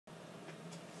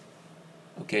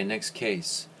Okay, next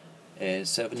case. A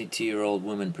 72-year-old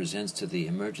woman presents to the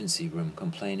emergency room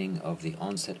complaining of the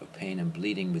onset of pain and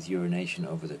bleeding with urination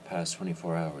over the past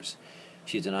 24 hours.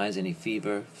 She denies any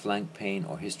fever, flank pain,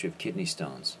 or history of kidney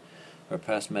stones. Her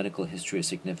past medical history is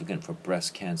significant for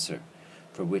breast cancer,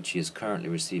 for which she is currently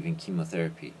receiving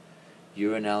chemotherapy.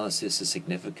 Urinalysis is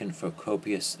significant for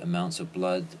copious amounts of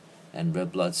blood and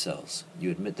red blood cells. You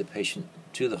admit the patient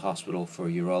to the hospital for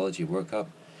a urology workup,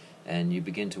 and you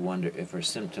begin to wonder if her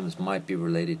symptoms might be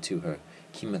related to her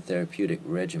chemotherapeutic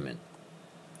regimen.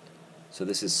 So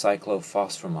this is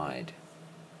cyclophosphamide.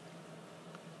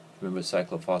 Remember,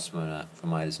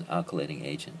 cyclophosphamide is an alkylating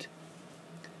agent.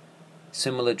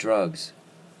 Similar drugs,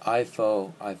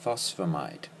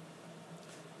 ifosfamide.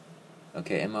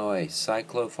 Okay, MOA.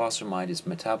 Cyclophosphamide is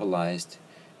metabolized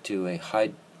to a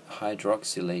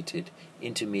hydroxylated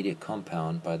intermediate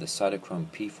compound by the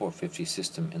cytochrome P450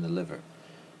 system in the liver.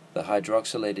 The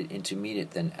hydroxylated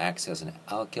intermediate then acts as an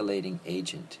alkylating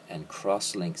agent and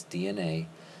cross-links DNA,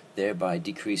 thereby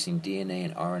decreasing DNA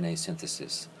and RNA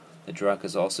synthesis. The drug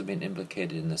has also been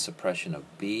implicated in the suppression of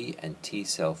B and T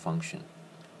cell function.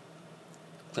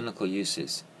 Clinical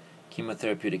uses: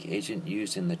 chemotherapeutic agent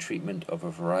used in the treatment of a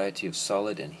variety of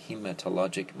solid and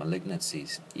hematologic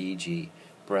malignancies, e.g.,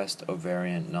 breast,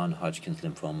 ovarian, non-Hodgkin's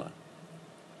lymphoma.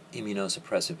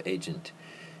 Immunosuppressive agent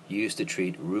used to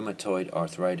treat rheumatoid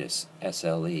arthritis,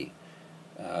 SLE,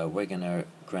 Wegener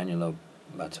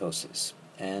granulomatosis,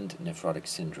 and nephrotic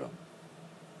syndrome.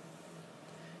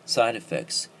 Side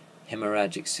effects: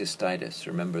 hemorrhagic cystitis,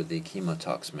 remember the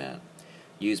chemotox man,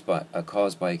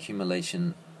 caused by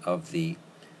accumulation of the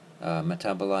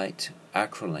metabolite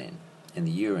acrolein in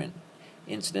the urine.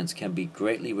 Incidence can be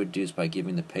greatly reduced by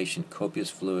giving the patient copious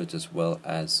fluids as well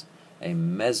as a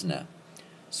mesna,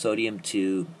 sodium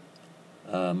 2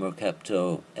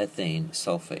 mercaptoethane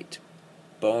sulfate.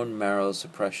 Bone marrow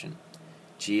suppression,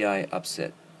 GI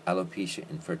upset, alopecia,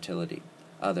 infertility.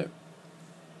 Other.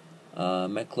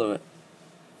 Mecloethamine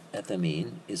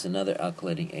is another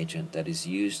alkylating agent that is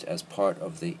used as part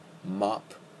of the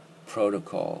MOP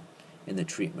protocol in the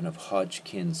treatment of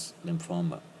Hodgkin's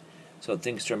lymphoma. So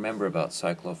things to remember about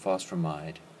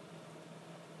cyclophosphamide.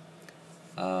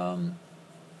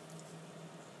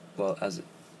 As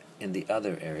in the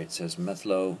other area, it says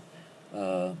methylethamine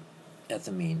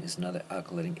is another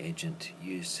alkylating agent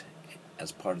used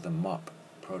as part of the MOP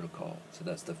protocol. So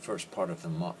that's the first part of the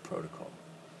MOP protocol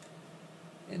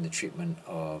in the treatment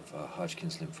of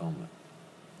Hodgkin's lymphoma.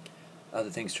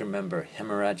 Other things to remember: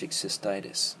 hemorrhagic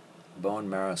cystitis, bone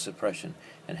marrow suppression,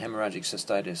 and hemorrhagic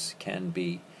cystitis can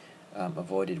be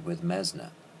avoided with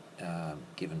mesna,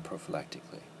 given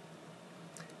prophylactically.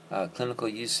 Clinical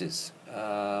uses: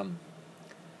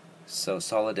 so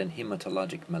solid and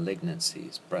hematologic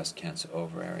malignancies, breast cancer,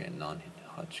 ovarian,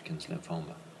 non-Hodgkin's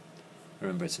lymphoma.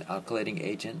 Remember, it's an alkylating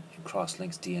agent and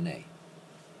cross-links DNA.